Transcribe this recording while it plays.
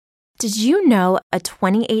Did you know a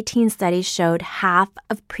 2018 study showed half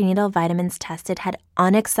of prenatal vitamins tested had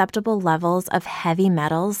unacceptable levels of heavy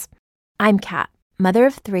metals? I'm Kat, mother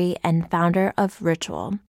of 3 and founder of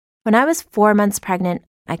Ritual. When I was 4 months pregnant,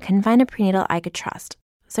 I couldn't find a prenatal I could trust,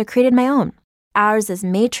 so I created my own. Ours is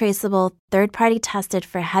made traceable, third-party tested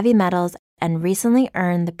for heavy metals, and recently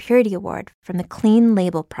earned the Purity Award from the Clean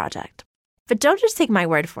Label Project. But don't just take my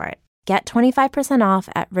word for it. Get 25% off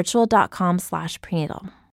at ritual.com/prenatal.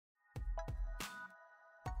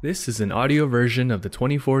 This is an audio version of the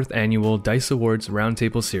 24th Annual D.I.C.E Awards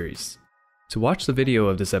Roundtable series. To watch the video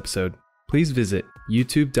of this episode, please visit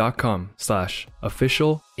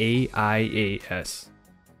youtube.com/officialAIAS.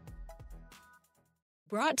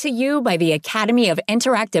 Brought to you by the Academy of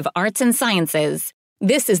Interactive Arts and Sciences.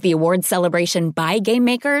 This is the award celebration by game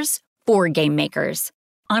makers for game makers,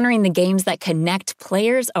 honoring the games that connect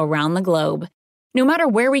players around the globe. No matter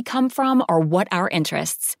where we come from or what our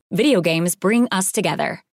interests, video games bring us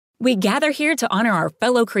together. We gather here to honor our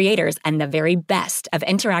fellow creators and the very best of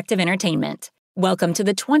interactive entertainment. Welcome to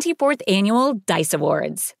the 24th Annual D.I.C.E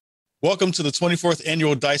Awards. Welcome to the 24th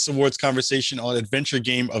Annual D.I.C.E Awards conversation on Adventure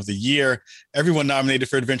Game of the Year. Everyone nominated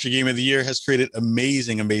for Adventure Game of the Year has created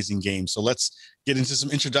amazing games. So let's get into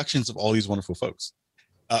some introductions of all these wonderful folks.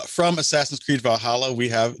 From Assassin's Creed Valhalla, we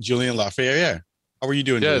have Julien Laferriere. How are you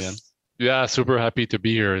doing, Julien? Yeah, super happy to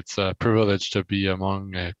be here. It's a privilege to be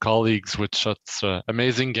among colleagues with such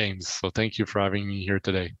amazing games. So thank you for having me here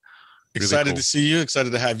today. Really excited cool. to see you.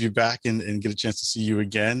 Excited to have you back and get a chance to see you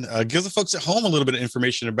again. Give the folks at home a little bit of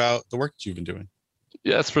information about the work that you've been doing.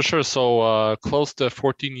 Yes, for sure. So close to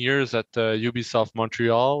 14 years at Ubisoft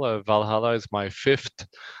Montreal. Valhalla is my 5th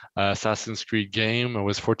Assassin's Creed game. I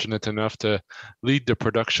was fortunate enough to lead the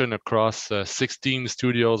production across 16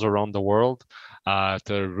 studios around the world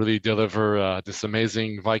to really deliver this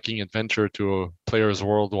amazing Viking adventure to players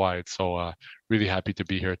worldwide. So really happy to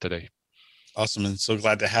be here today. Awesome, and so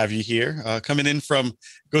glad to have you here. Coming in from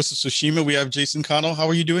Ghost of Tsushima, we have Jason Connell. How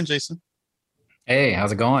are you doing, Jason? Hey,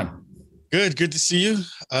 how's it going? Good to see you.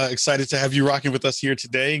 Excited to have you rocking with us here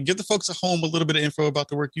today. Give the folks at home a little bit of info about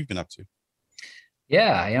the work you've been up to.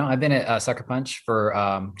 Yeah, I've been at Sucker Punch for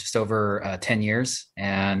just over 10 years,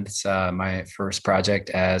 and it's my first project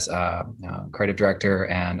as creative director,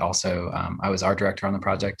 and also I was art director on the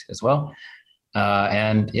project as well.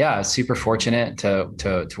 And yeah, super fortunate to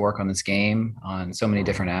work on this game on so many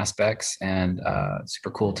different aspects, and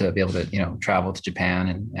super cool to be able to travel to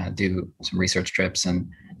Japan and do some research trips and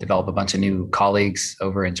develop a bunch of new colleagues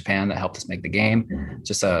over in Japan that helped us make the game.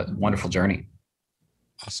 Just a wonderful journey.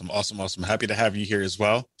 Awesome. Happy to have you here as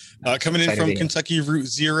well. Coming in from Kentucky Route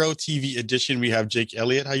Zero TV edition, we have Jake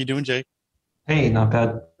Elliott. How you doing, Jake? Hey, not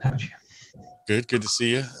bad. How about you? Good to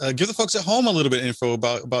see you. Give the folks at home a little bit of info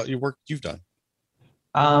about your work you've done.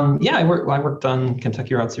 I worked on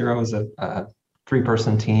Kentucky Route Zero as a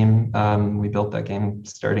 3-person team. We built that game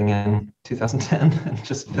starting in 2010 and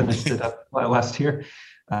just finished it up last year.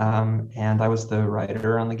 And I was the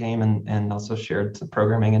writer on the game and also shared some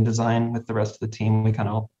programming and design with the rest of the team. We kind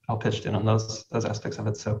of all pitched in on those aspects of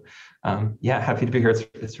it. So happy to be here.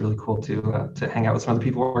 It's really cool to hang out with some of the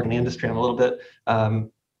people working in the industry. I'm a little bit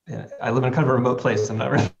I live in kind of a remote place. I'm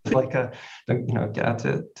not really get out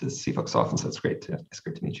to see folks often. So it's great to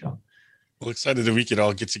meet you all. Well, excited that we could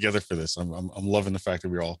all get together for this. I'm loving the fact that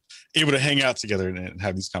we're all able to hang out together and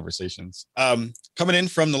have these conversations. Coming in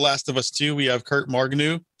from The Last of Us 2, we have Kurt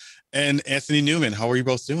Margnew and Anthony Newman. How are you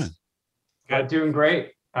both doing? Doing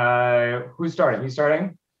great. Who's starting? You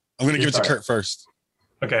starting? I'm going to give it to Kurt first.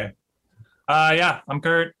 Okay. I'm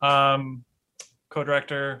Kurt.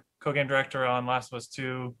 Co-game director on Last of Us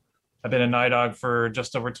 2. I've been at Naughty Dog for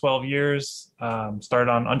just over 12 years. Started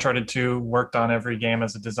on Uncharted 2, worked on every game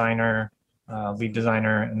as a designer, lead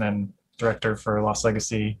designer, and then director for Lost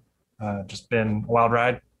Legacy. Just been a wild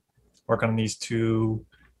ride, working on these 2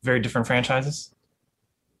 very different franchises.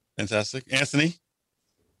 Fantastic. Anthony?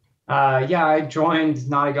 I joined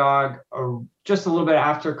Naughty Dog just a little bit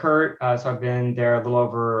after Kurt. So I've been there a little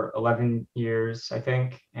over 11 years, I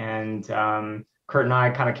think. And Kurt and I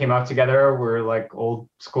kind of came up together. We're like old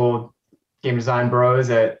school game design bros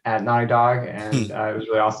at Naughty Dog. And it was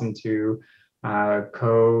really awesome to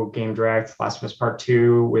co-game direct Last of Us Part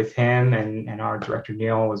 2 with him and our director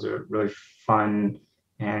Neil. Was a really fun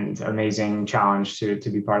and amazing challenge to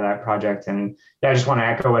be part of that project. And I just want to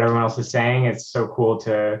echo what everyone else is saying. It's so cool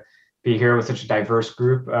to be here with such a diverse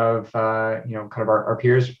group of kind of our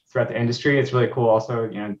peers throughout the industry. It's really cool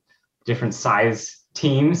also, different size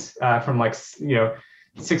teams from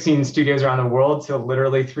 16 studios around the world to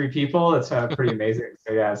literally 3 people. It's pretty amazing.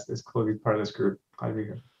 So it's cool to be part of this group. Glad to be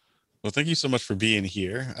here. Well, thank you so much for being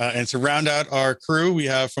here. And to round out our crew, we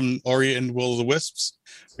have from Ori and Will of the Wisps,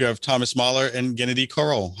 we have Thomas Mahler and Gennady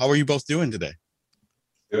Korol. How are you both doing today?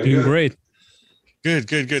 Doing great.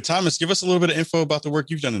 Good. Thomas, give us a little bit of info about the work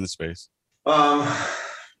you've done in this space.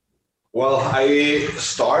 Well, I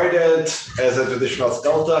started as a traditional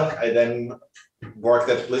stealth duck. I then worked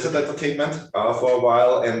at Blizzard Entertainment for a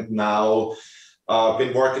while, and now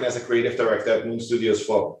been working as a creative director at Moon Studios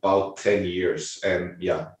for about 10 years. And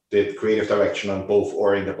yeah, did creative direction on both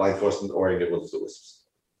Ori and the Blind Forest and Ori and the Will of the Wisps.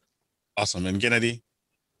 Awesome. And Gennady,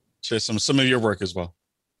 share some of your work as well.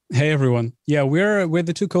 Hey everyone. Yeah, we're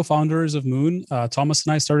the two co-founders of Moon. Thomas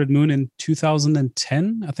and I started Moon in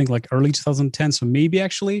 2010, I think like early 2010. So maybe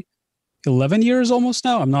actually 11 years almost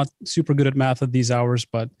now. I'm not super good at math at these hours,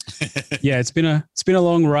 but yeah, it's been a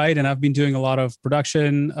long ride, and I've been doing a lot of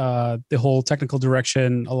production, the whole technical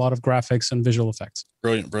direction, a lot of graphics and visual effects.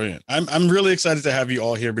 Brilliant. I'm really excited to have you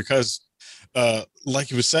all here because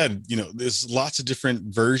like it was said, there's lots of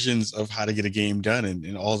different versions of how to get a game done,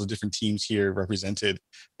 and all the different teams here represented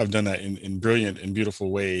have done that in brilliant and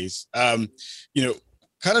beautiful ways. Kind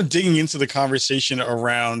of digging into the conversation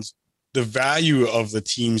around the value of the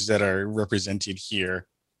teams that are represented here.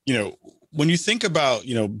 When you think about,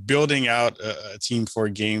 building out a team for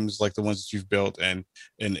games like the ones that you've built and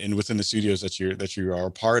within the studios that you are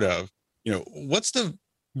a part of, what's the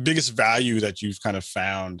biggest value that you've kind of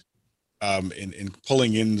found in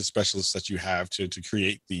pulling in the specialists that you have to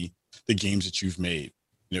create the games that you've made?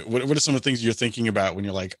 What are some of the things you're thinking about when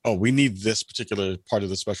you're like, oh, we need this particular part of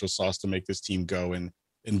the special sauce to make this team go and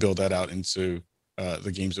build that out into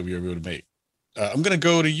the games that we were able to make? I'm going to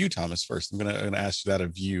go to you, Thomas, first. I'm going to ask you that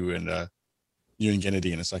of you and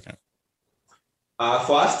Gennady in a second.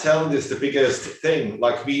 For us, talent is the biggest thing.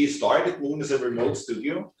 Like, we started Moon as a remote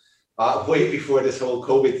studio way before this whole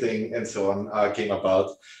COVID thing and so on came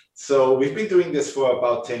about. So we've been doing this for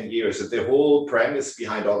about 10 years. And the whole premise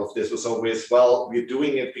behind all of this was always, well, we're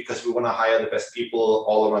doing it because we want to hire the best people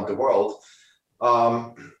all around the world.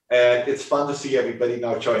 And it's fun to see everybody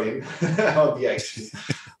now joining on the action.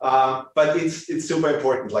 But it's super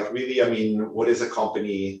important. Like, really, I mean, what is a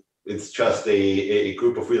company? It's just a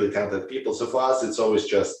group of really talented people. So for us, it's always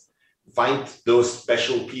just find those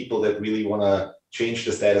special people that really want to change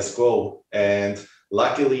the status quo. And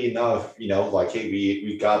luckily enough, like, hey,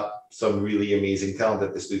 we got some really amazing talent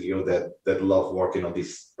at the studio that love working on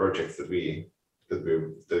these projects that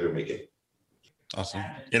we're making. Awesome.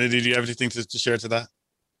 Gennady, do you have anything to share to that?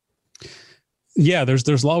 Yeah, there's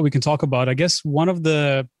a lot we can talk about. I guess one of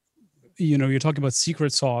the, you're talking about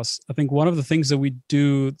secret sauce. I think one of the things that we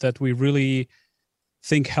do that we really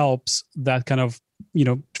think helps that kind of,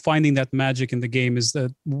 finding that magic in the game is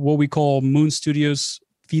that what we call Moon Studios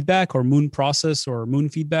feedback or Moon process or Moon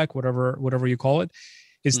feedback, whatever you call it,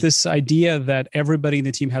 is this idea that everybody in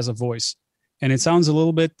the team has a voice. And it sounds a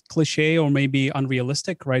little bit cliche or maybe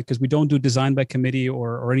unrealistic, right? Because we don't do design by committee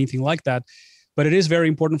or anything like that. But it is very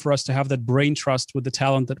important for us to have that brain trust with the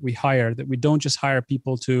talent that we hire, that we don't just hire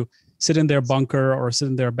people to sit in their bunker or sit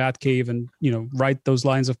in their bat cave and, write those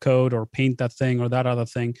lines of code or paint that thing or that other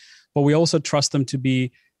thing. But we also trust them to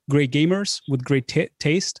be great gamers with great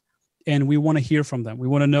taste. And we want to hear from them. We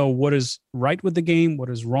want to know what is right with the game, what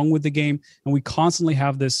is wrong with the game. And we constantly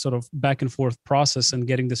have this sort of back and forth process and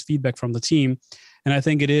getting this feedback from the team. And I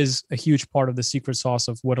think it is a huge part of the secret sauce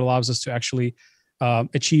of what allows us to actually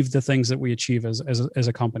achieve the things that we achieve as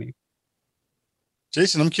a company.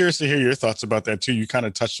 Jason, I'm curious to hear your thoughts about that too. You kind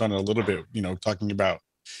of touched on it a little bit, talking about,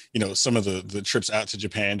 some of the trips out to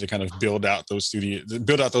Japan to kind of build out those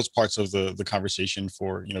parts of the conversation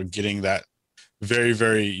for, getting that very,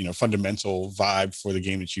 very, fundamental vibe for the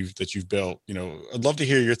game that you've built. I'd love to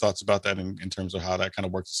hear your thoughts about that in terms of how that kind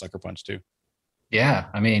of works at Sucker Punch too. Yeah.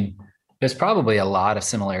 I mean, there's probably a lot of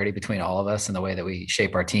similarity between all of us in the way that we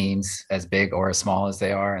shape our teams, as big or as small as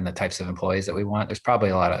they are, and the types of employees that we want. There's probably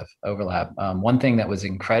a lot of overlap. One thing that was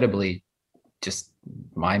incredibly just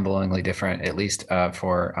mind-blowingly different, at least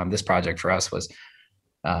for this project for us, was,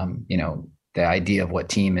 the idea of what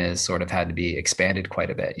team is sort of had to be expanded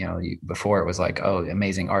quite a bit. Before it was like, oh,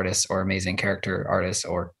 amazing artists or amazing character artists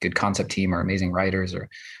or good concept team or amazing writers or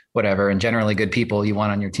whatever, and generally good people you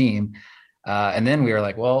want on your team. And then we were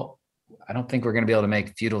like, well, I don't think we're going to be able to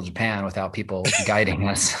make feudal Japan without people guiding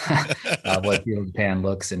us what feudal Japan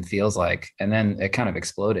looks and feels like. And then it kind of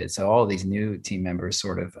exploded. So all of these new team members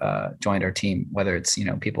sort of joined our team, whether it's,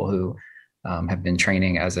 people who have been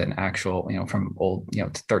training as an actual, from old,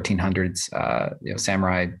 1300s,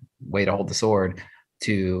 samurai way to hold the sword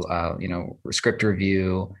to, script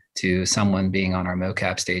review to someone being on our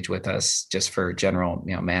mocap stage with us just for general,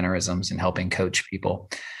 mannerisms and helping coach people.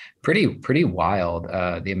 Pretty wild,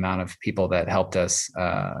 the amount of people that helped us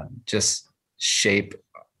just shape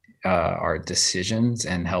our decisions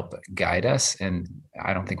and help guide us. And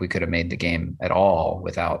I don't think we could have made the game at all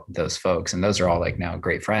without those folks. And those are all like now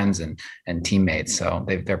great friends and teammates. So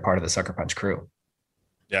they're part of the Sucker Punch crew.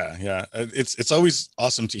 Yeah. It's always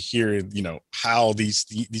awesome to hear, you know, how these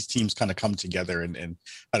teams kind of come together and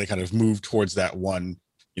how they kind of move towards that one,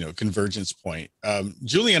 you know, convergence point.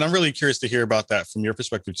 Julian, I'm really curious to hear about that from your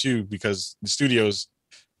perspective too, because the studios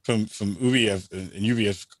from Ubi and Ubi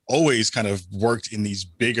have always kind of worked in these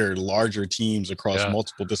bigger, larger teams across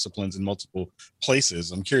multiple disciplines and multiple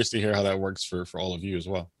places. I'm curious to hear how that works for all of you as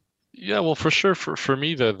well. Yeah, well, for sure. For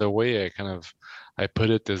me, the way I put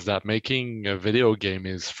it is that making a video game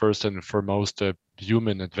is first and foremost a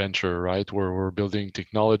human adventure, right? Where we're building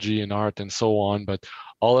technology and art and so on, but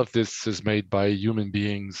all of this is made by human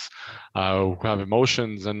beings who have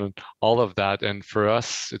emotions and all of that. And for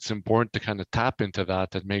us, it's important to kind of tap into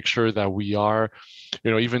that and make sure that we are,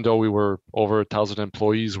 you know, even though we were over 1,000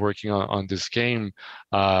 employees working on this game,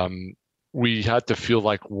 we had to feel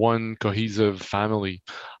like one cohesive family.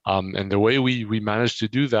 And the way we managed to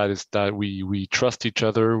do that is that we trust each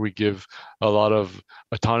other. We give a lot of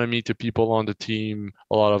autonomy to people on the team,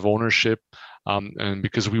 a lot of ownership. And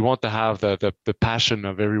because we want to have the passion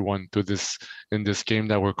of everyone in this game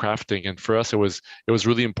that we're crafting. And for us, it was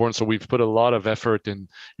really important. So we've put a lot of effort in,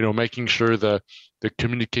 you know, making sure the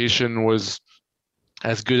communication was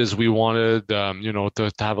as good as we wanted, you know,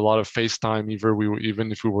 to have a lot of FaceTime,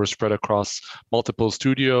 even if we were spread across multiple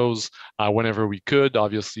studios, whenever we could.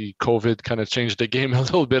 Obviously, COVID kind of changed the game a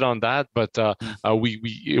little bit on that, but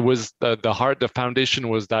it was the foundation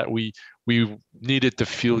was that we needed to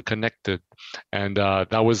feel connected, and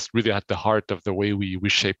that was really at the heart of the way we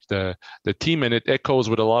shaped the team, and it echoes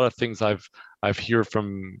with a lot of things I've heard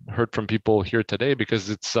from people here today, because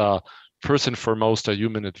it's first and foremost a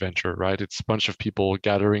human adventure, right? It's a bunch of people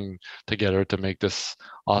gathering together to make this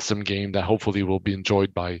awesome game that hopefully will be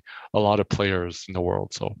enjoyed by a lot of players in the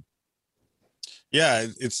world. So yeah,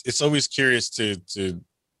 it's always curious to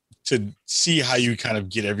see how you kind of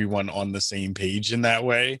get everyone on the same page in that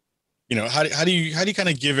way. You know, how do you kind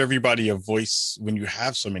of give everybody a voice when you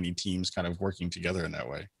have so many teams kind of working together in that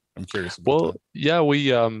way? I'm curious about that. Yeah,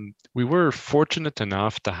 we were fortunate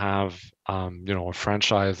enough to have you know, a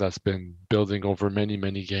franchise that's been building over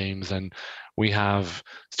many games, and we have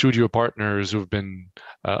studio partners who've been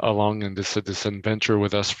along in this adventure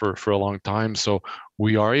with us for a long time. So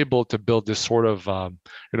we are able to build this sort of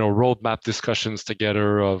you know, roadmap discussions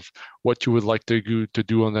together of what you would like to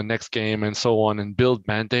do on the next game and so on, and build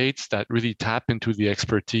mandates that really tap into the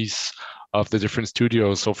expertise of the different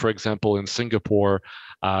studios. So for example, in Singapore,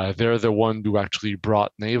 they're the one who actually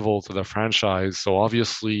brought naval to the franchise. So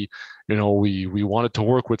obviously, you know, we wanted to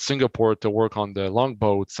work with Singapore to work on the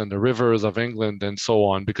longboats and the rivers of England and so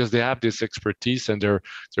on, because they have this expertise and they're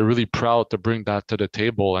really proud to bring that to the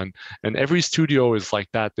table. And every studio is like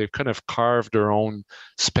that. They've kind of carved their own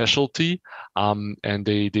specialty, and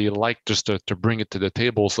they like just to bring it to the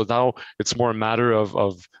table. So now it's more a matter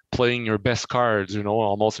of playing your best cards, you know,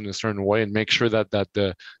 almost in a certain way, and make sure that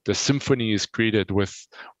the symphony is created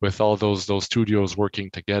with all those studios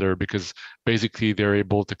working together, because basically they're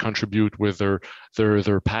able to contribute with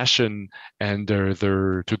their passion and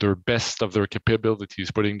their best of their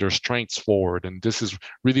capabilities, putting their strengths forward. And this is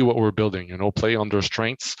really what we're building, you know, play on their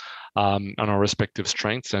strengths, on our respective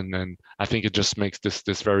strengths, and then I think it just makes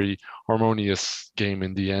this very harmonious game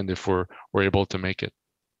in the end if we're able to make it.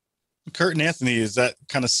 Kurt and Anthony, is that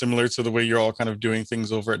kind of similar to the way you're all kind of doing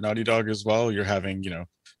things over at Naughty Dog as well? You're having, you know,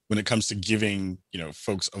 when it comes to giving, you know,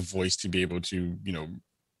 folks a voice to be able to, you know,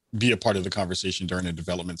 be a part of the conversation during a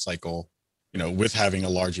development cycle, you know, with having a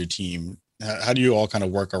larger team. How do you all kind of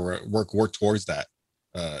work towards that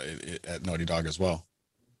at Naughty Dog as well?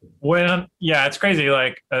 Well, yeah, it's crazy.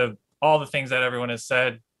 Like all the things that everyone has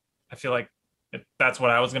said, I feel like that's what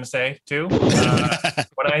I was going to say too.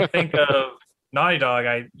 When I think of Naughty Dog,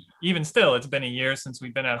 even still, it's been a year since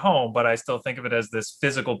we've been at home, but I still think of it as this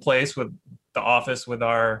physical place with the office, with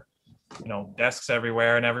our, you know, desks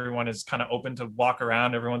everywhere, and everyone is kind of open to walk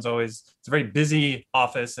around. It's a very busy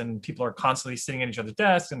office, and people are constantly sitting at each other's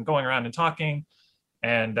desks and going around and talking.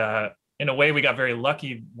 And in a way, we got very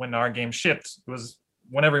lucky when our game shipped. It was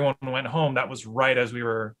when everyone went home, that was right as we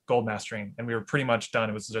were gold mastering, and we were pretty much done.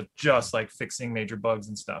 It was just like fixing major bugs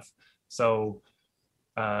and stuff. So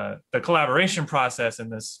the collaboration process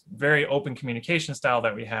and this very open communication style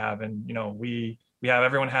that we have, and, you know, we have,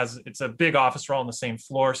 everyone has, it's a big office, we're all on the same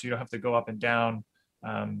floor, so you don't have to go up and down.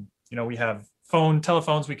 You know, we have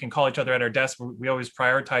telephones, we can call each other at our desk. We always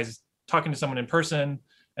prioritize talking to someone in person,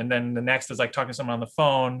 and then the next is like talking to someone on the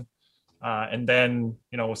phone, and then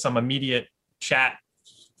some immediate chat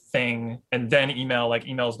thing, and then email. Like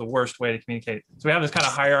email is the worst way to communicate. So we have this kind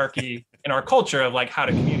of hierarchy in our culture of like how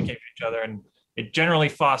to communicate with each other, and it generally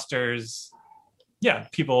fosters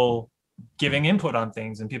people giving input on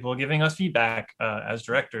things and people giving us feedback as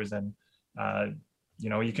directors. And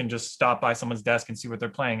you can just stop by someone's desk and see what they're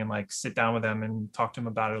playing and like sit down with them and talk to them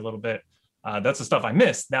about it a little bit. That's the stuff I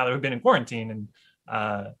miss now that we've been in quarantine,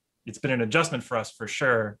 and it's been an adjustment for us for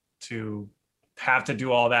sure to have to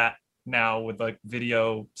do all that now with like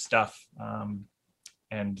video stuff.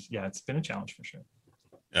 And it's been a challenge for sure.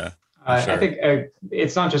 Yeah, sure. I think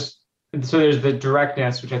it's not just, so there's the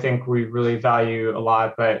directness, which I think we really value a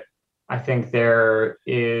lot, but I think there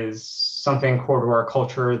is something core to our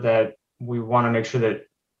culture that we want to make sure that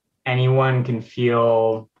anyone can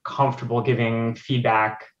feel comfortable giving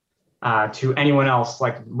feedback to anyone else.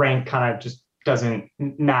 Like rank kind of just doesn't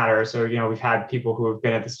matter. So, we've had people who have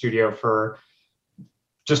been at the studio for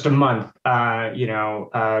just a month,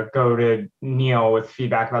 go to Neil with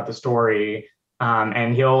feedback about the story,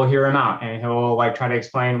 and he'll hear him out, and he'll like try to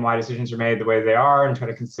explain why decisions are made the way they are, and try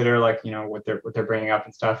to consider like what they're bringing up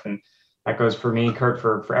and stuff. And that goes for me, Kurt,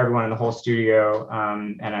 for everyone in the whole studio.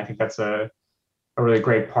 And I think that's a really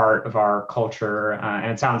great part of our culture.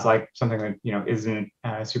 And it sounds like something that isn't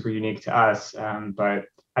super unique to us, but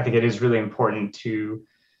I think it is really important to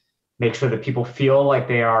make sure that people feel like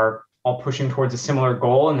they are all pushing towards a similar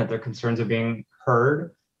goal and that their concerns are being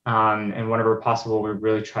heard. And whenever possible, we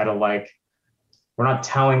really try to we're not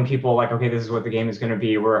telling people like, okay, this is what the game is going to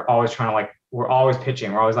be. We're always trying to we're always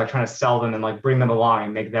pitching. We're always like trying to sell them and like bring them along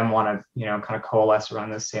and make them want to, kind of coalesce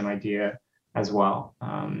around this same idea as well.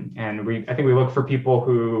 And I think we look for people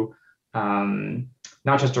who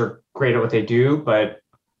not just are great at what they do, but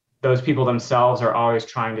those people themselves are always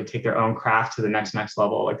trying to take their own craft to the next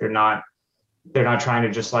level. Like they're not trying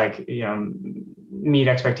to just meet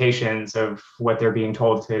expectations of what they're being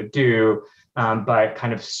told to do, but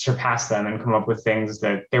kind of surpass them and come up with things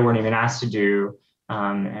that they weren't even asked to do,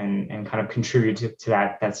 and kind of contribute to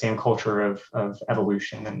that same culture of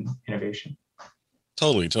evolution and innovation.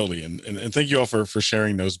 Totally. And thank you all for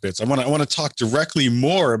sharing those bits. I want to talk directly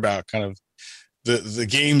more about kind of the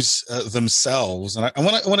games themselves. And I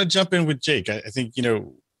want to jump in with Jake. I think,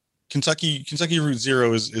 Kentucky Route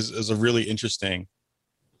Zero is a really interesting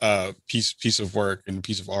piece of work and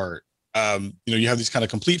piece of art. You have these kind of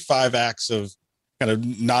complete 5 acts of kind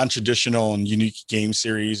of non-traditional and unique game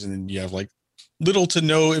series, and then you have like little to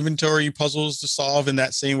no inventory puzzles to solve in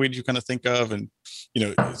that same way that you kind of think of. And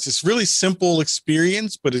it's this really simple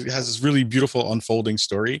experience, but it has this really beautiful unfolding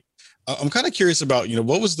story. I'm kind of curious about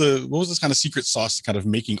what was this kind of secret sauce to kind of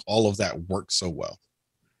making all of that work so well?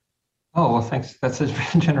 Oh, well, thanks. That's a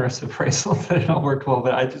very generous appraisal that it all worked well.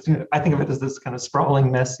 But I think of it as this kind of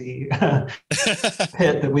sprawling, messy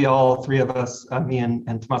pit that we all three of us, me and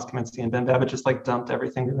Tomas Kamenski and Ben Babbitt, just like dumped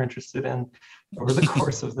everything we were interested in over the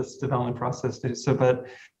course of this development process. So, but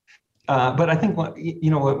I think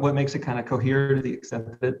what makes it kind of cohere to the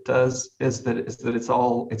extent that it does is that it's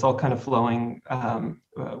all kind of flowing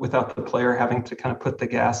without the player having to kind of put the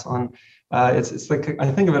gas on. It's like, I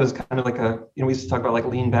think of it as kind of like we used to talk about like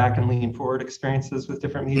lean back and lean forward experiences with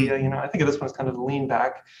different media. I think of this one as kind of the lean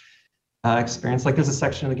back experience. Like there's a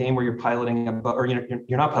section of the game where you're piloting a boat, or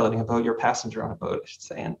you're not piloting a boat, you're a passenger on a boat, I should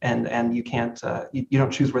say, and you can't you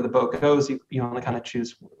don't choose where the boat goes. You only kind of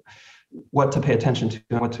choose what to pay attention to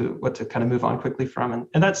and what to kind of move on quickly from,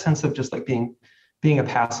 and that sense of just like being a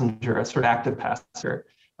passenger, a sort of active passenger.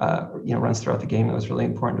 Runs throughout the game. That was really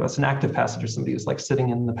important to us. An active passenger, somebody who's like sitting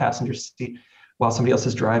in the passenger seat while somebody else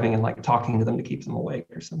is driving and like talking to them to keep them awake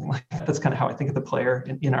or something like that. That's kind of how I think of the player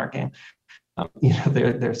in our game.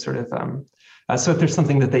 They're sort of so if there's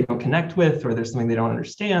something that they don't connect with, or there's something they don't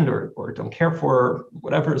understand or don't care for, or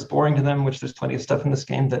whatever is boring to them, which there's plenty of stuff in this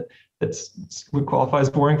game that would qualify as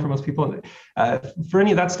boring for most people. For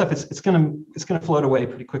any of that stuff, it's gonna float away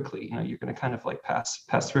pretty quickly. You're gonna kind of like pass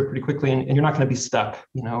through it pretty quickly, and you're not gonna be stuck,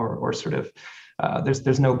 or sort of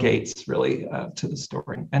there's no gates really to the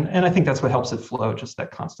story. And I think that's what helps it flow, just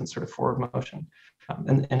that constant sort of forward motion.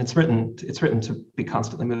 And it's written to be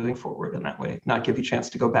constantly moving forward in that way, not give you a chance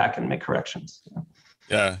to go back and make corrections.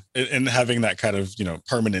 Yeah, and having that kind of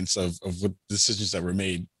permanence of what decisions that were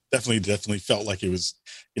made definitely felt like it was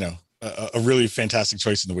a really fantastic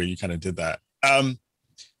choice in the way you kind of did that.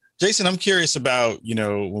 Jason, I'm curious about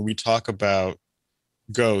when we talk about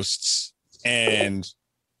Ghosts, and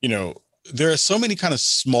there are so many kind of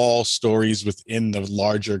small stories within the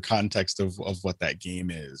larger context of what that game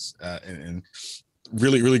is, and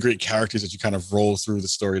really, really great characters that you kind of roll through the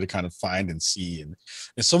story to kind of find and see. And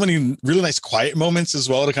there's so many really nice quiet moments as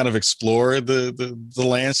well to kind of explore the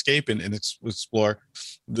landscape and explore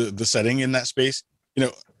the setting in that space.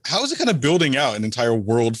 How is it kind of building out an entire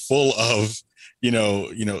world full of,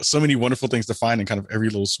 so many wonderful things to find in kind of every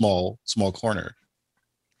little small corner?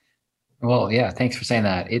 Well, yeah, thanks for saying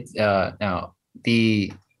that. It's now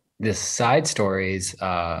the side stories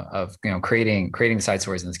of creating side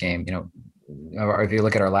stories in this game. Or if you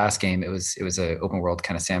look at our last game, it was an open world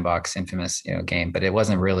kind of sandbox, infamous game, but it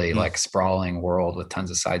wasn't really like sprawling world with tons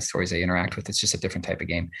of side stories that you interact with. It's just a different type of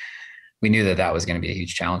game. We knew that was going to be a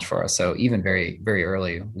huge challenge for us. So even very, very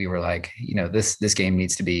early, we were like, this game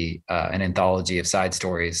needs to be an anthology of side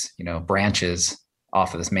stories, branches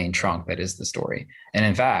off of this main trunk that is the story. And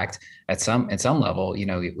in fact, at some level,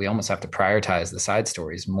 we almost have to prioritize the side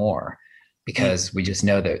stories more, because we just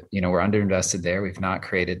know that, we're underinvested there. We've not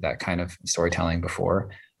created that kind of storytelling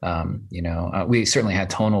before. We certainly had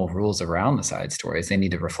tonal rules around the side stories. They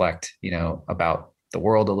need to reflect, about the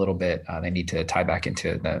world a little bit. They need to tie back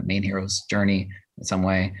into the main hero's journey in some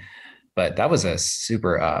way. But that was a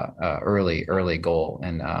super early goal.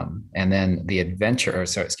 And then the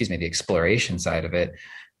the exploration side of it,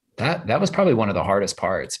 that was probably one of the hardest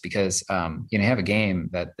parts, because you have a game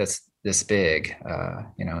that's this big.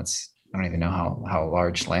 It's, I don't even know how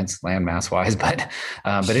large land mass wise, but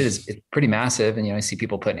it's pretty massive. And I see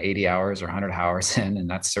people putting 80 hours or 100 hours in, and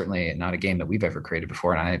that's certainly not a game that we've ever created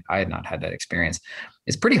before. And I had not had that experience.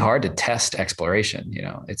 It's pretty hard to test exploration.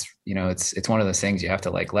 It's one of those things you have to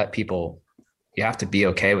let people. You have to be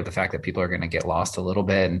okay with the fact that people are going to get lost a little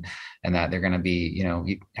bit, and that they're going to be,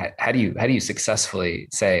 how do you successfully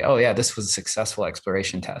say, oh yeah, this was a successful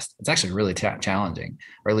exploration test? It's actually really challenging,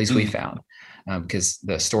 or at least we found. Because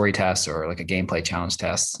the story tests or like a gameplay challenge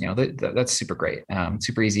test, that's super great.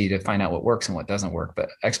 Super easy to find out what works and what doesn't work. But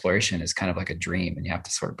exploration is kind of like a dream, and you have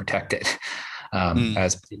to sort of protect it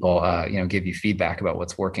as people, give you feedback about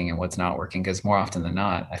what's working and what's not working. Because more often than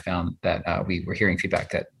not, I found that we were hearing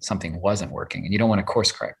feedback that something wasn't working, and you don't want to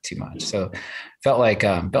course correct too much. So felt like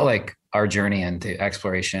our journey into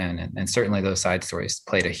exploration and certainly those side stories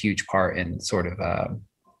played a huge part in sort of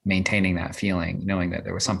maintaining that feeling, knowing that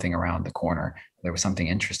there was something around the corner, there was something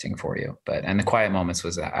interesting for you. And the quiet moments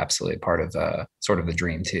was absolutely part of sort of the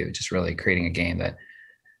dream too, just really creating a game that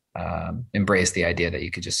embraced the idea that you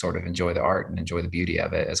could just sort of enjoy the art and enjoy the beauty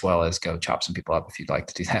of it, as well as go chop some people up if you'd like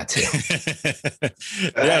to do that too.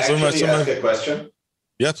 Ask a question.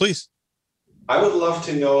 Yeah, please. I would love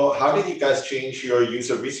to know, how did you guys change your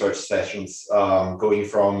user research sessions, going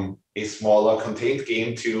from a smaller contained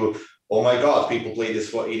game to, oh my God, people play this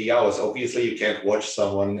for 80 hours. Obviously, you can't watch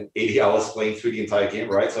someone 80 hours playing through the entire game,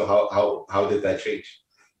 right? So how did that change?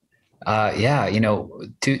 I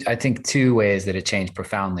think two ways that it changed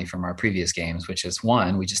profoundly from our previous games, which is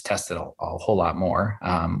one, we just tested a whole lot more.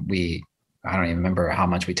 I don't even remember how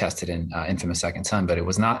much we tested in Infamous Second Son, but it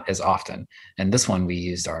was not as often. And this one, we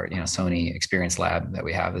used our Sony Experience Lab that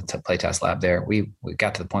we have, the playtest lab there. We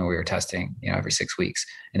got to the point where we were testing every 6 weeks,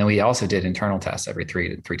 and then we also did internal tests every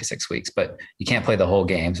 3 to 6 weeks. But you can't play the whole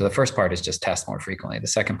game. So the first part is just test more frequently. The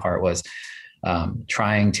second part was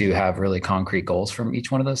trying to have really concrete goals from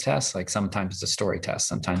each one of those tests. Like sometimes it's a story test,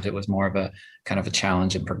 sometimes it was more of a kind of a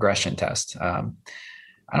challenge and progression test.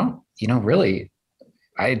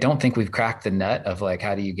 I don't think we've cracked the nut of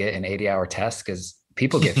how do you get an 80-hour test, because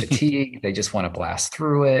people get fatigued. They just want to blast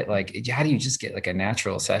through it. How do you just get a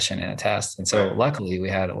natural session in a test? And so luckily we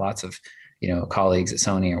had lots of, colleagues at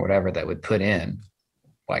Sony or whatever that would put in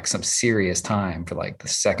some serious time for the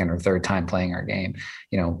second or third time playing our game.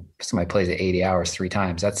 Somebody plays it 80 hours 3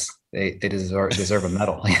 times. They deserve a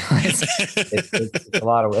medal. It's a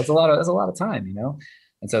lot of time,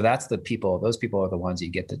 And so that's those people are the ones you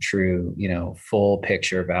get the true, full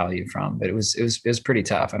picture value from. But it was pretty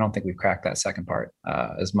tough. I don't think we've cracked that second part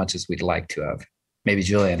as much as we'd like to have. Maybe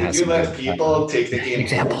Julian has some good people take the game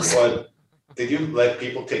examples. Did you let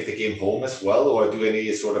people take the game home as well, or do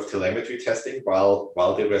any sort of telemetry testing while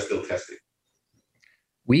they were still testing?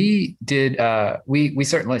 We did. We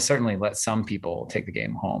certainly let some people take the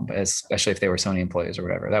game home, especially if they were Sony employees or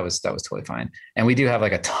whatever. That was totally fine. And we do have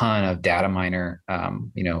a ton of data miner,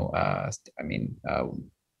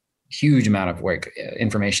 huge amount of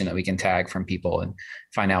information that we can tag from people and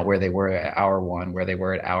find out where they were at hour 1, where they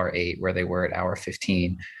were at hour 8, where they were at hour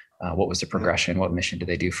 15. What was the progression? What mission did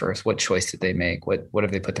they do first? What choice did they make? What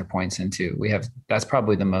have they put their points into? That's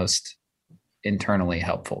probably the most internally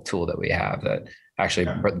helpful tool that we have. That actually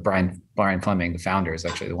Brian Fleming, the founder, is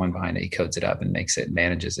actually the one behind it. He codes it up and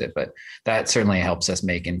manages it. But that certainly helps us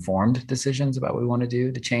make informed decisions about what we want to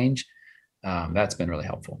do to change. That's been really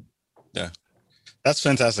helpful. Yeah, that's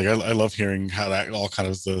fantastic. I love hearing how that all kind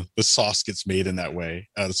of the sauce gets made in that way.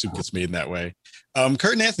 The soup gets made in that way.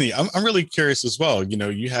 Kurt and Anthony, I'm really curious as well. You know,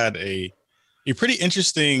 you had a pretty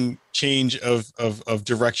interesting change of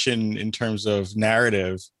direction in terms of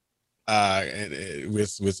narrative,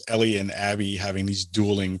 with Ellie and Abby having these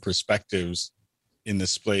dueling perspectives in the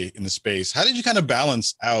space. How did you kind of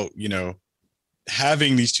balance out, you know,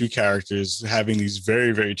 having these two characters, having these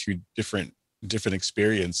very, very two different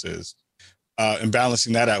experiences, and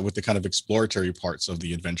balancing that out with the kind of exploratory parts of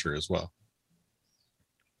the adventure as well?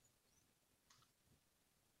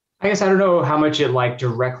 I guess I don't know how much it like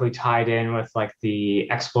directly tied in with like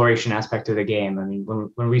the exploration aspect of the game. I mean,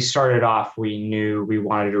 when we started off, we knew we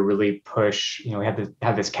wanted to really push, you know, we had to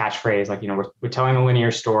have this catchphrase, like, you know, we're telling a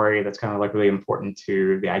linear story that's kind of like really important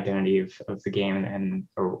to the identity of the game,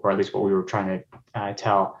 or at least what we were trying to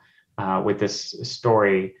tell with this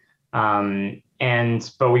story. But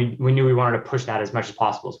we knew we wanted to push that as much as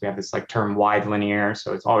possible. So we have this like term wide linear.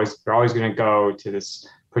 So you're always going to go to this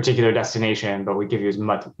particular destination, but we give you as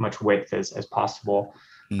much width as possible.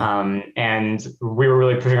 And we were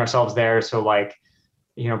really pushing ourselves there. So like,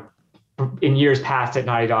 you know, in years past at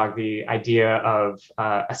Naughty Dog, the idea of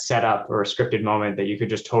a setup or a scripted moment that you could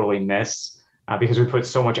just totally miss because we put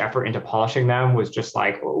so much effort into polishing them was just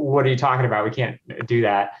like, what are you talking about? We can't do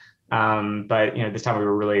that. But, you know, this time we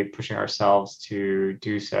were really pushing ourselves to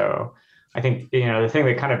do so. I think, you know, the thing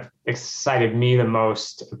that kind of excited me the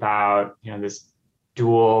most about, you know, this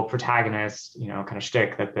dual protagonist, you know, kind of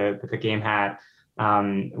shtick that the game had,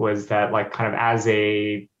 was that like kind of as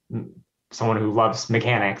someone who loves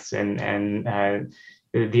mechanics and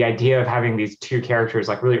the idea of having these two characters,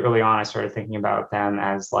 like really early on, I started thinking about them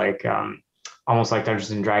as like almost like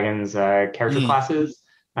Dungeons and Dragons character classes.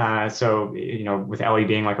 So, you know, with Ellie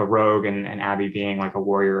being like a rogue and Abby being like a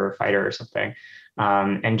warrior or a fighter or something.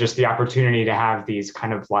 And just the opportunity to have these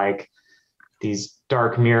kind of like these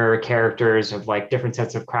dark mirror characters of like different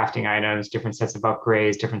sets of crafting items, different sets of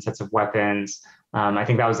upgrades, different sets of weapons. I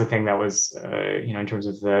think that was the thing that was, you know, in terms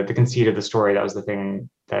of the conceit of the story, that was the thing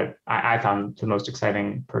that I found the most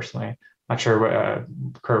exciting personally. Not sure,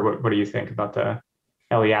 Kurt, what do you think about the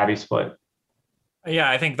Ellie Abby split?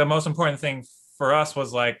 Yeah, I think the most important thing for us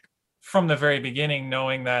was like from the very beginning,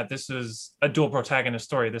 knowing that this is a dual protagonist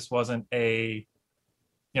story. This wasn't a,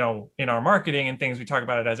 you know, in our marketing and things, we talk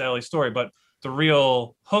about it as Ellie's story, but the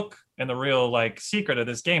real hook and the real like secret of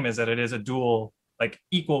this game is that it is a dual, like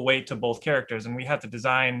equal weight to both characters. And we had to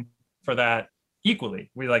design for that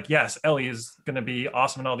equally. We like, yes, Ellie is going to be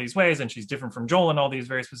awesome in all these ways, and she's different from Joel in all these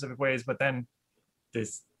very specific ways. But then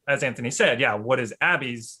this, as Anthony said, yeah, what is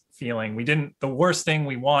Abby's feeling? The worst thing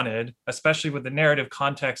we wanted, especially with the narrative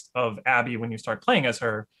context of Abby when you start playing as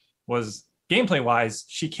her, was gameplay wise,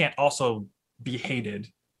 she can't also be hated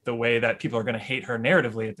the way that people are going to hate her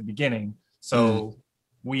narratively at the beginning. So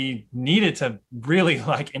we needed to really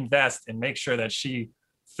like invest and make sure that she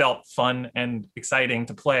felt fun and exciting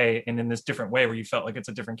to play, and in this different way where you felt like it's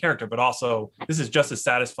a different character, but also this is just as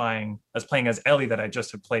satisfying as playing as Ellie that I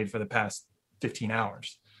just have played for the past 15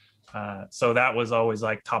 hours. So that was always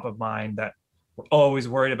like top of mind, that we're always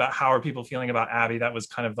worried about how are people feeling about Abby. That was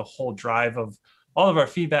kind of the whole drive of all of our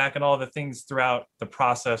feedback and all the things throughout the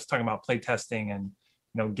process, talking about play testing and,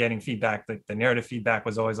 you know, getting feedback. The narrative feedback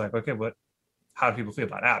was always like, okay, how do people feel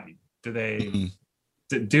about Abby?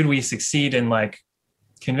 Did we succeed in like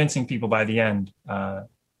convincing people by the end that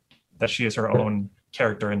she is her own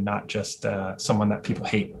character and not just someone that people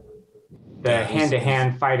hate? The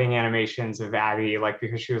hand-to-hand fighting animations of Abby, like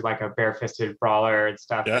because she was like a bare-fisted brawler and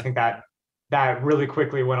stuff. Yeah. I think that really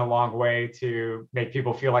quickly went a long way to make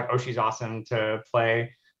people feel like, oh, she's awesome to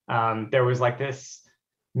play. There was like this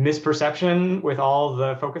misperception with all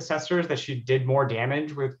the focus testers that she did more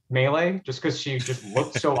damage with melee just because she just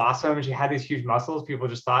looked so awesome and she had these huge muscles. People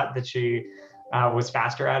just thought that she was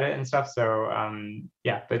faster at it and stuff. So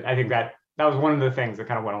yeah, but I think that was one of the things that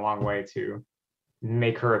kind of went a long way to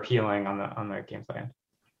make her appealing on the gameplay end.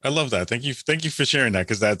 I love that. Thank you for sharing that,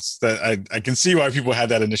 because I can see why people had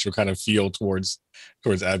that initial kind of feel towards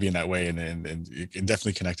Abby in that way, and it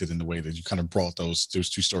definitely connected in the way that you kind of brought those two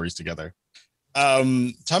stories together.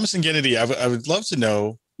 Thomas and Kennedy, I would love to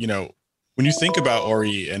know, you know, when you think about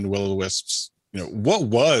Ori and Will-O-the-Wisps, you know, what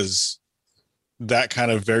was that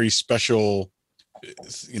kind of very special,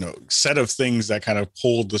 you know, set of things that kind of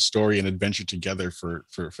pulled the story and adventure together for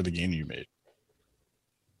the game you made?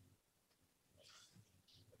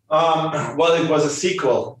 Well, it was a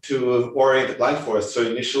sequel to Ori and the Blind Forest. So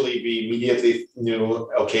initially, we immediately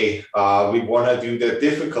knew, okay, we want to do the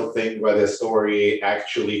difficult thing where the story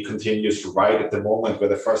actually continues right at the moment where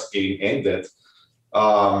the first game ended.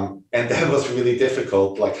 And that was really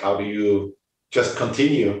difficult. Like, how do you just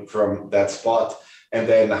continue from that spot? And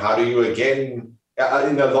then how do you again,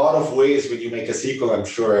 in a lot of ways, when you make a sequel, I'm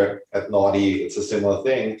sure at Naughty, it's a similar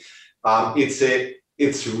thing.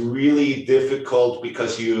 It's really difficult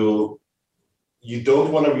because you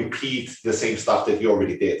don't want to repeat the same stuff that you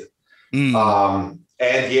already did. And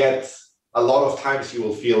yet a lot of times you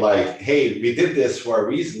will feel like, hey, we did this for a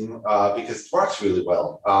reason because it works really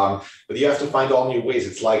well. But you have to find all new ways.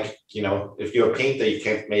 It's like, if you're a painter, you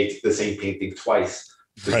can't make the same painting twice.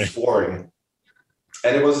 It's boring.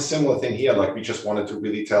 And it was a similar thing here. Like, we just wanted to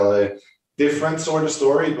really tell a different sort of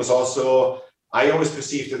story. It was also, I always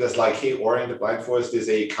perceived it as like, hey, Ori and the Blind Forest is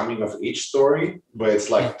a coming of age story, where it's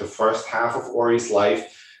like the first half of Ori's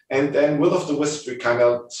life. And then Will of the Wisps, we kind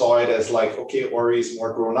of saw it as like, okay, Ori is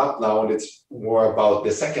more grown up now, and it's more about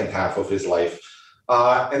the second half of his life.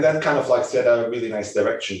 And that kind of like set a really nice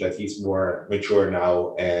direction that he's more mature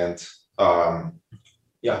now. And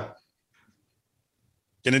yeah.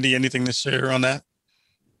 Kennedy, anything to share on that?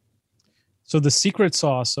 So the secret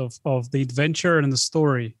sauce of the adventure and the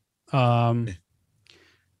story. I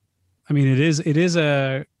mean, it is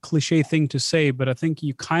a cliche thing to say, but I think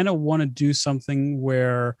you kind of want to do something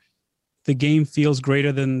where the game feels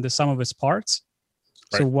greater than the sum of its parts.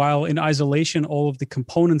 Right. So while in isolation, all of the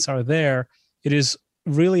components are there, it is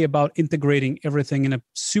really about integrating everything in a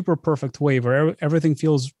super perfect way where everything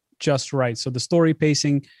feels just right. So the story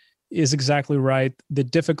pacing is exactly right. The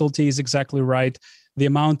difficulty is exactly right. The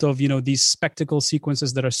amount of, these spectacle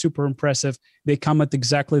sequences that are super impressive, they come at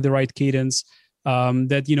exactly the right cadence.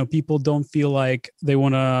 That people don't feel like they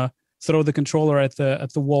want to throw the controller at the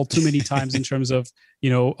wall too many times in terms of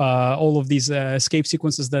all of these escape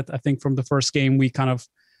sequences that I think from the first game we kind of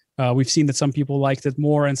we've seen that some people liked it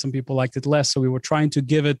more and some people liked it less. So we were trying to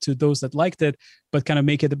give it to those that liked it, but kind of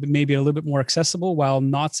make it maybe a little bit more accessible while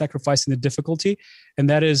not sacrificing the difficulty. And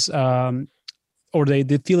that is or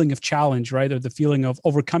the feeling of challenge, right? Or the feeling of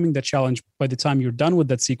overcoming that challenge by the time you're done with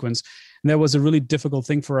that sequence. And that was a really difficult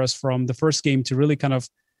thing for us from the first game to really kind of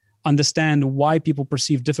understand why people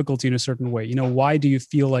perceive difficulty in a certain way. Why do you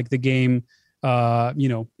feel like the game,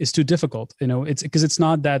 is too difficult? It's because it's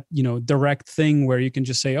not that, direct thing where you can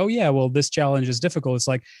just say, oh yeah, well, this challenge is difficult. It's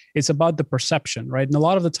like, it's about the perception, right? And a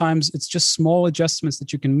lot of the times it's just small adjustments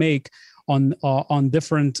that you can make on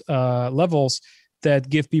different levels that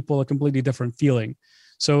give people a completely different feeling.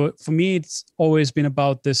 So for me, it's always been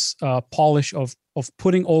about this polish of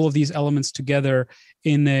putting all of these elements together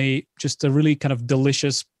in just a really kind of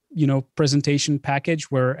delicious, presentation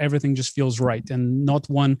package where everything just feels right and not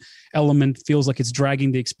one element feels like it's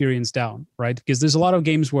dragging the experience down, right? Because there's a lot of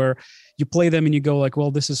games where you play them and you go like,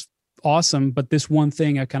 well, this is awesome, but this one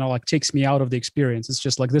thing kind of like takes me out of the experience. It's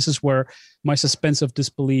just like, this is where my suspense of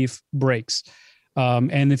disbelief breaks.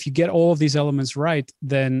 And if you get all of these elements right,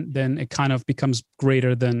 then it kind of becomes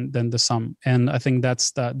greater than the sum. And I think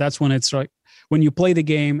that's when it's like when you play the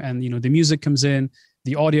game and the music comes in,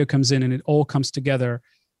 the audio comes in, and it all comes together.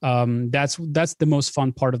 That's the most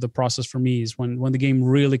fun part of the process for me is when the game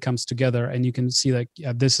really comes together and you can see like,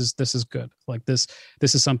 yeah, this is good. Like this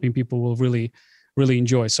is something people will really, really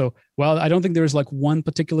enjoy. So, well, I don't think there's like one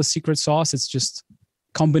particular secret sauce. It's just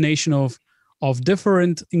combination of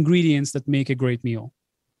different ingredients that make a great meal.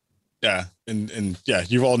 Yeah. And yeah,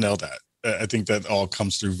 you've all nailed that. I think that all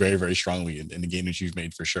comes through very, very strongly in the game that you've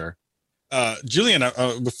made for sure. Julian,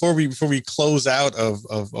 before we close out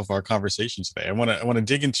of our conversation today, I want to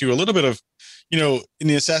dig into a little bit of, in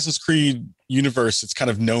the Assassin's Creed universe, it's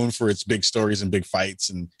kind of known for its big stories and big fights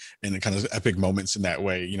and kind of epic moments in that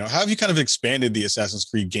way. How have you kind of expanded the Assassin's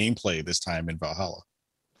Creed gameplay this time in Valhalla?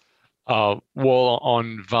 Well,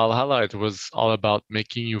 on Valhalla, it was all about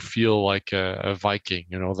making you feel like a Viking.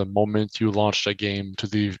 The moment you launched a game to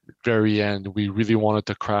the very end, we really wanted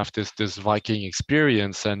to craft this Viking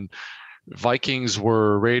experience. And Vikings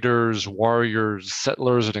were raiders, warriors,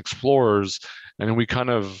 settlers, and explorers. And we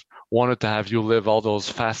kind of wanted to have you live all those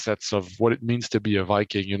facets of what it means to be a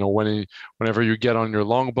Viking. Whenever you get on your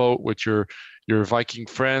longboat with your Viking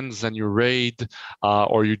friends and you raid,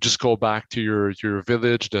 or you just go back to your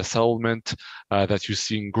village, the settlement that you've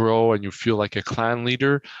seen grow, and you feel like a clan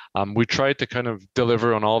leader. We tried to kind of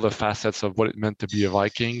deliver on all the facets of what it meant to be a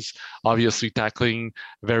Vikings, obviously tackling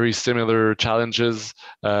very similar challenges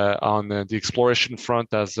on the exploration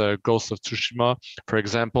front as Ghost of Tsushima, for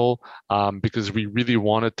example, because we really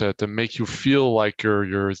wanted to make you feel like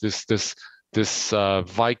you're this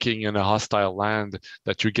Viking in a hostile land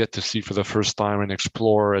that you get to see for the first time and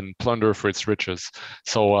explore and plunder for its riches.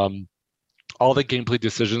 So all the gameplay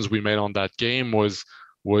decisions we made on that game was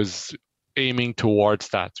aiming towards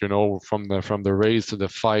that, you know, from the race to the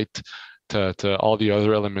fight to all the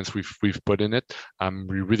other elements we've put in it.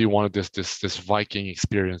 We really wanted this Viking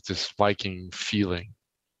experience, this Viking feeling.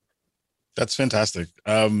 That's fantastic.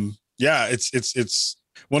 Yeah, it's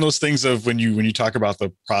one of those things of when you talk about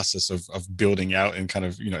the process of building out and kind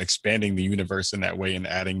of, you know, expanding the universe in that way and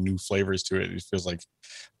adding new flavors to it. It feels like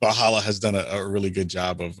Valhalla has done a really good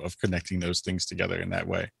job of connecting those things together in that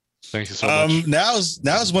way. Thank you so much. Now is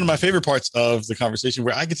one of my favorite parts of the conversation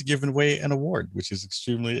where I get to give away an award, which is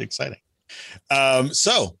extremely exciting.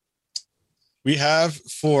 So we have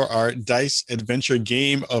for our DICE Adventure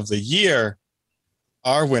Game of the Year,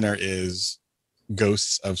 our winner is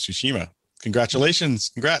Ghosts of Tsushima. Congratulations.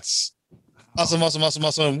 Congrats. Awesome.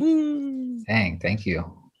 Woo. Dang, thank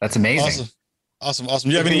you. That's amazing. Awesome. Do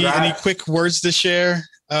you have any quick words to share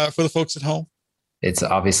for the folks at home? It's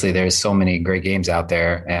obviously there's so many great games out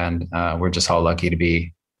there, and we're just all lucky to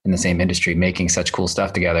be in the same industry making such cool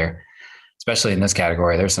stuff together. Especially in this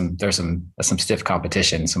category, there's some stiff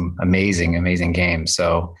competition, some amazing games.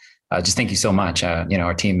 So just thank you so much. You know,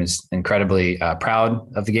 our team is incredibly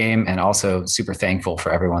proud of the game and also super thankful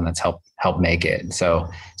for everyone that's helped make it. So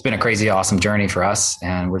it's been a crazy, awesome journey for us,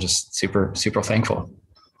 and we're just super thankful.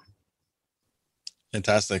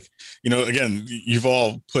 Fantastic. You know, again, you've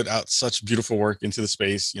all put out such beautiful work into the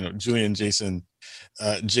space. You know, Julian, Jason,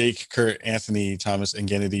 Jake, Kurt, Anthony, Thomas, and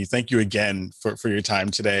Gennady, thank you again for your time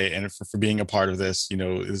today and for being a part of this. You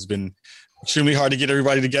know, it's been extremely hard to get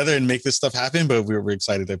everybody together and make this stuff happen, but we're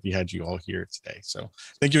excited that we had you all here today. So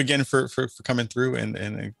thank you again for coming through.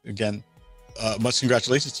 And again, much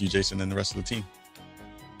congratulations to you, Jason, and the rest of the team.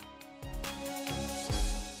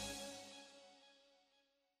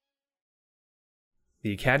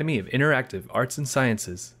 The Academy of Interactive Arts and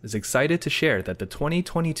Sciences is excited to share that the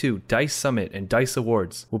 2022 DICE Summit and DICE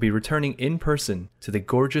Awards will be returning in person to the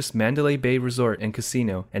gorgeous Mandalay Bay Resort and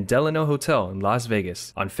Casino and Delano Hotel in Las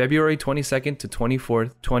Vegas on February 22nd to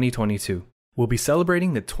 24th, 2022. We'll be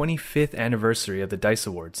celebrating the 25th anniversary of the DICE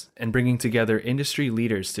Awards and bringing together industry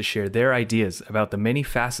leaders to share their ideas about the many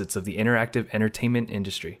facets of the interactive entertainment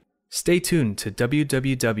industry. Stay tuned to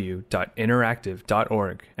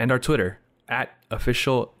www.interactive.org and our Twitter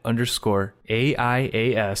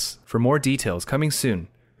 @official_AIAS for more details coming soon,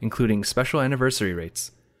 including special anniversary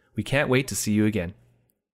rates. We can't wait to see you again.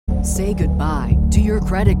 Say goodbye to your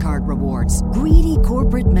credit card rewards. Greedy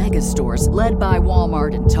corporate mega stores, led by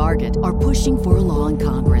Walmart and Target, are pushing for a law in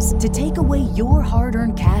Congress to take away your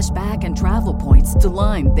hard-earned cash back and travel points to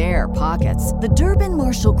line their pockets. The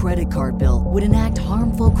Durbin-Marshall credit card bill would enact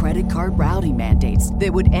harmful credit card routing mandates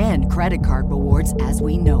that would end credit card rewards as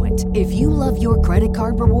we know it. If you love your credit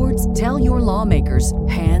card rewards, tell your lawmakers,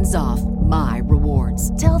 hands off my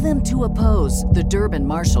rewards. Tell them to oppose the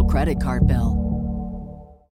Durbin-Marshall credit card bill.